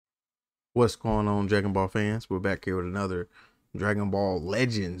What's going on, Dragon Ball fans? We're back here with another Dragon Ball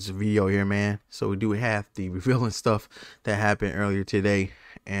Legends video here, man. So we do have the revealing stuff that happened earlier today.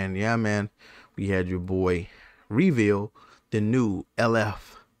 And yeah, man, we had your boy reveal the new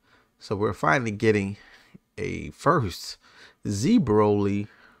LF. So we're finally getting a first BROLY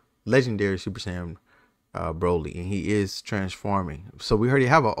legendary Super Saiyan BROLY, and he is transforming. So we already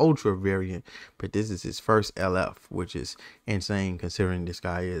have an Ultra variant, but this is his first LF, which is insane considering this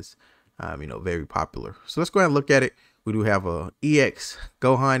guy is very popular. So let's go ahead and look at it. We do have a EX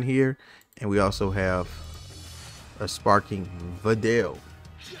Gohan here, and we also have a sparking Videl.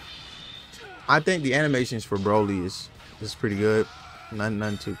 I think the animations for BROLY is pretty good.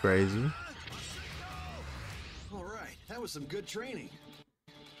 Nothing too crazy. All right, that was some good training.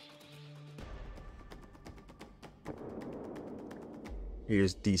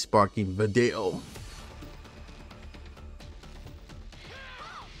 Here's the sparking Videl.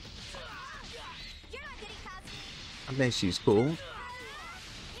 I think she's cool.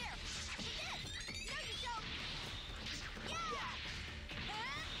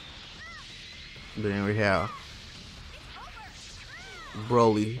 Then we have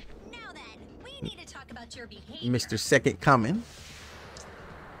BROLY, Mr. Second Coming.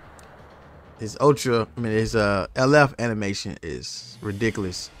 His LF animation is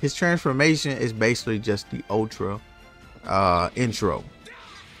ridiculous. His transformation is basically just the Ultra intro.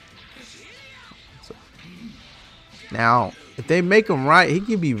 Now, if they make him right, he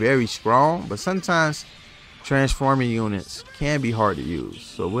can be very strong, but sometimes transforming units can be hard to use.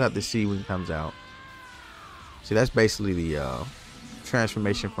 So we'll have to see when he comes out. See, that's basically the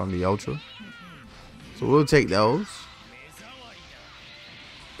transformation from the Ultra. So we'll take those.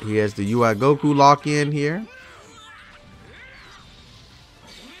 He has the UI Goku lock in here.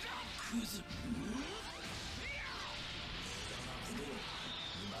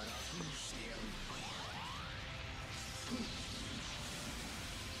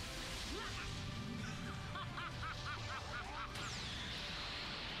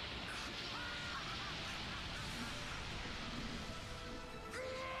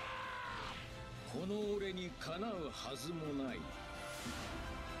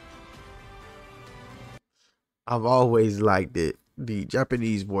 I've always liked it. The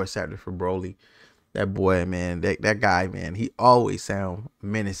Japanese voice actor for BROLY, that boy, man, that guy, man, he always sound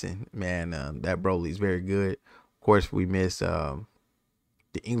menacing, man. That BROLY is very good. Of course, we miss the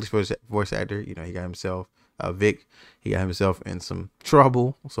English voice actor. You know, he got himself Vic. He got himself in some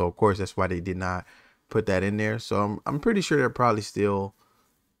trouble. So of course, that's why they did not put that in there. So I'm pretty sure they'll probably still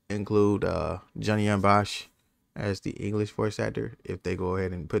include Johnny Bosch as the English voice actor if they go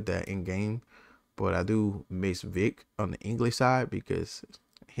ahead and put that in game. But I do miss Vic on the English side because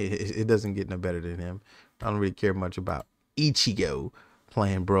it doesn't get no better than him. I don't really care much about Ichigo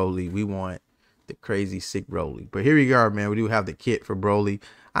playing BROLY. We want the crazy sick BROLY. But here we are, man. We do have the kit for BROLY.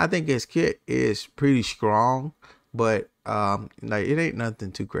 I think his kit is pretty strong, but like it ain't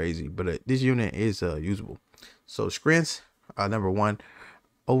nothing too crazy. But this unit is usable. So strengths, number 1,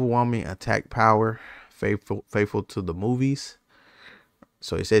 overwhelming attack power, faithful to the movies.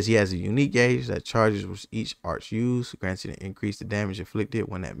 So it says he has a unique gauge that charges with each arch used, granting an increase the damage inflicted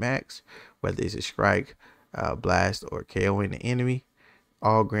when at max, whether it's a strike, blast, or KOing the enemy.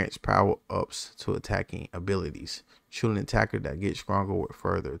 All grants power ups to attacking abilities. Choose an attacker that gets stronger with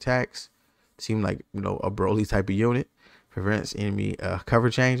further attacks. Seem like a BROLY type of unit. Prevents enemy cover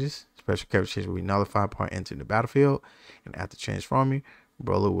changes. Special cover changes will be nullified upon entering the battlefield, and after transforming,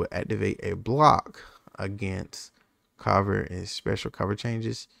 BROLY will activate a block against cover and special cover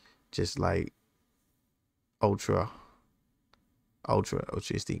changes, just like Ultra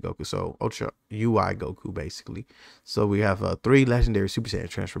Instinct Goku. So Ultra UI Goku basically. So we have a 3 legendary Super Saiyan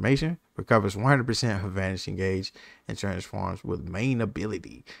transformation, recovers 100% of vanishing gauge, and transforms with main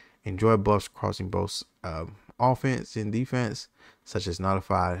ability. Enjoy buffs crossing both offense and defense, such as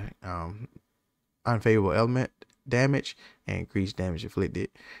nullify unfavorable element damage and increased damage inflicted.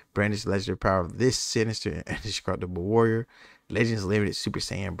 Brandish legendary power of this sinister and indestructible warrior. Legends Limited Super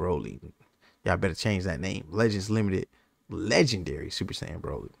Saiyan BROLY. Y'all better change that name. Legends Limited Legendary Super Saiyan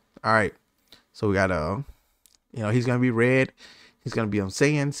BROLY. All right, so we got he's gonna be red. He's gonna be on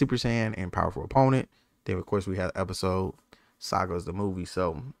Saiyan, Super Saiyan, and powerful opponent. Then of course we have episode Saga's the movie.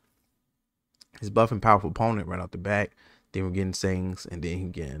 So his buff and powerful opponent right off the back. Then we're getting Saiyans, and then he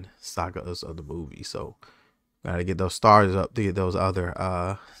getting Sagas of the movie. So gotta get those stars up to get those other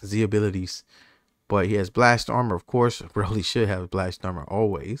Z abilities. But he has blast armor, of course. BROLY should have blast armor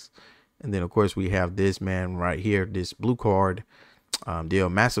always. And then of course we have this man right here, this blue card.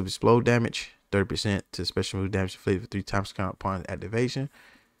 Deal massive explode damage, 30% to special move damage inflicted for 3 times count upon activation.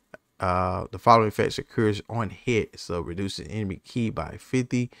 The following effects occurs on hit, so reduces enemy ki by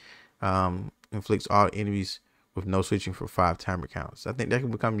 50. Inflicts all enemies with no switching for 5 timer counts. I think that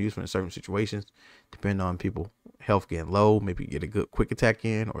can become useful in certain situations, depending on people health getting low. Maybe get a good quick attack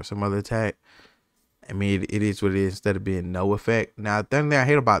in or some other attack. I mean, it is what it is instead of being no effect. Now, the thing I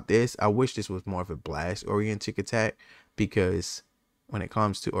hate about this, I wish this was more of a blast oriented attack, because when it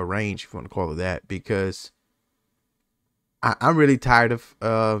comes to a range, if you want to call it that, because I'm really tired of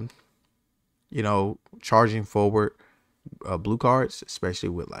charging forward blue cards, especially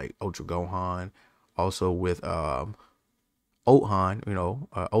with like Ultra Gohan, also with Ohan,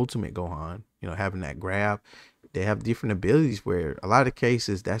 Ultimate Gohan, having that grab. They have different abilities where a lot of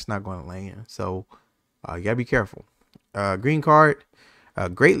cases that's not going to land. So you gotta be careful. Green card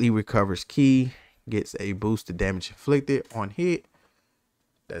greatly recovers ki, gets a boost to damage inflicted on hit.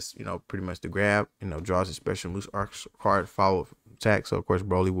 That's pretty much the grab. Draws a special loose arc card follow attack. So of course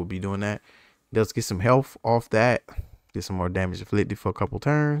Broly will be doing that. Does get some health off that. Get some more damage inflicted for a couple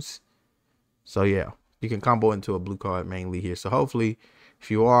turns. So yeah, you can combo into a blue card mainly here. So hopefully, if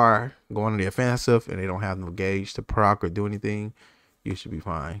you are going on the offensive and they don't have no gauge to proc or do anything, you should be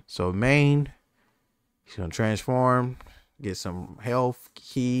fine. So main, he's gonna transform, get some health,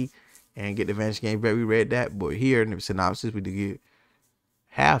 ki, and get the advantage game back. We read that, but here in the synopsis we do get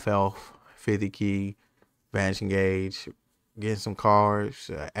half health, 50 ki, advantage engage, getting some cards,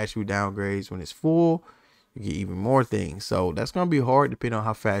 attribute downgrades when it's full. You get even more things. So that's gonna be hard depending on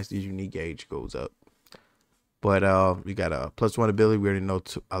how fast this unique gauge goes up. But we got a +1 ability. We already know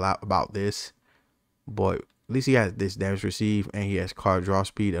a lot about this, but at least he has this damage receive, and he has card draw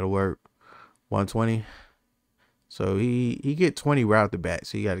speed. That'll work. 120. So he get 20 right off the bat.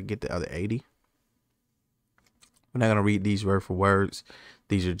 So you got to get the other 80. We're not gonna read these word for words.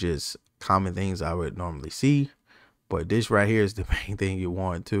 These are just common things I would normally see, but this right here is the main thing you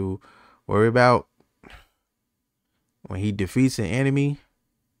want to worry about. When he defeats an enemy,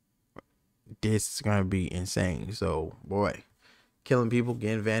 this is gonna be insane. So boy, killing people,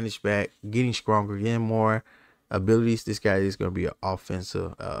 getting advantage back, getting stronger, getting more abilities. This guy is gonna be an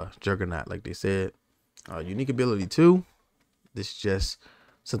offensive juggernaut, like they said. Unique ability 2. This is just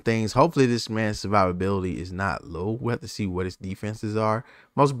some things. Hopefully this man's survivability is not low. We'll have to see what his defenses are.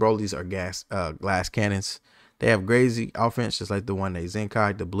 Most Brolys are glass cannons. They have crazy offense, just like the one that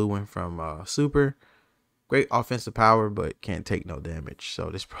Zenkai, the blue one from Super. Great offensive power, but can't take no damage. So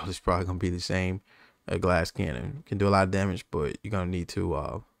this probably gonna be the same. A glass cannon can do a lot of damage, but you're gonna need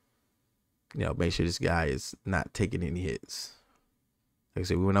to make sure this guy is not taking any hits. Like I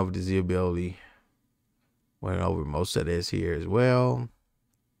said, we went over the Z ability, went over most of this here as well.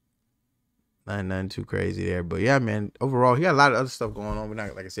 Nothing too crazy there, but yeah, man, overall he got a lot of other stuff going on. We're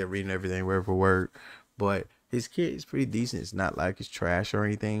not, like I said, reading everything word for word, but his kit is pretty decent. It's not like it's trash or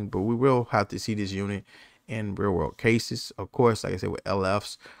anything, but we will have to see this unit in real world cases. Of course, like I said, with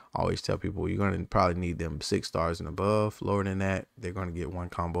LFs, I always tell people you're going to probably need them 6 stars and above. Lower than that, they're going to get one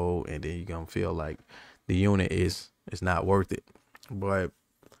combo, and then you're going to feel like the unit is not worth it. But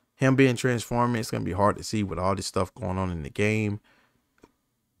him being transforming, it's going to be hard to see with all this stuff going on in the game.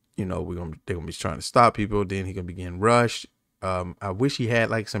 They're going to be trying to stop people. Then he going to be getting rushed. I wish he had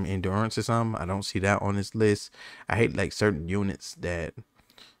like some endurance or something. I don't see that on this list. I hate like certain units that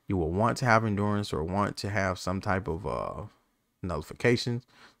you will want to have endurance or want to have some type of nullifications.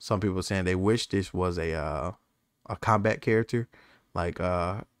 Some people saying they wish this was a combat character like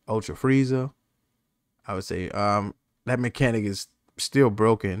Ultra Frieza. I would say that mechanic is still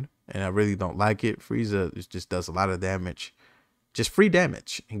broken, and I really don't like it. Frieza just does a lot of damage, just free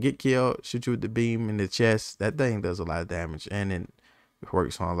damage, and get killed, shoot you with the beam in the chest. That thing does a lot of damage, and then it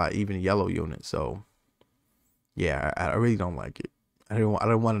works on a lot, even yellow units. So yeah, I really don't like it. I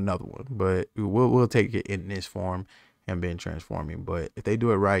don't want another one, but we'll take it in this form and been transforming. But if they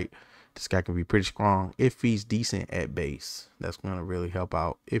do it right, this guy can be pretty strong if he's decent at base. That's gonna really help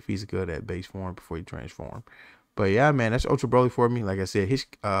out if he's good at base form before he transform. But yeah, man, that's Ultra Broly for me. Like I said, his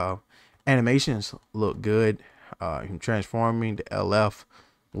animations look good. Him transforming, the LF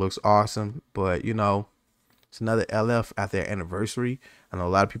looks awesome. But it's another LF at their anniversary. I know a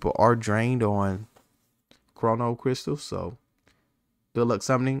lot of people are drained on Chrono Crystals, so good luck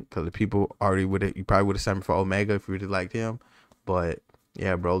summoning, because the people already you probably would have summoned for Omega if you really liked him. But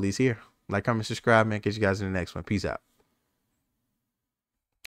yeah, Broly's here. Like, comment, subscribe, man. Catch you guys in the next one. Peace out.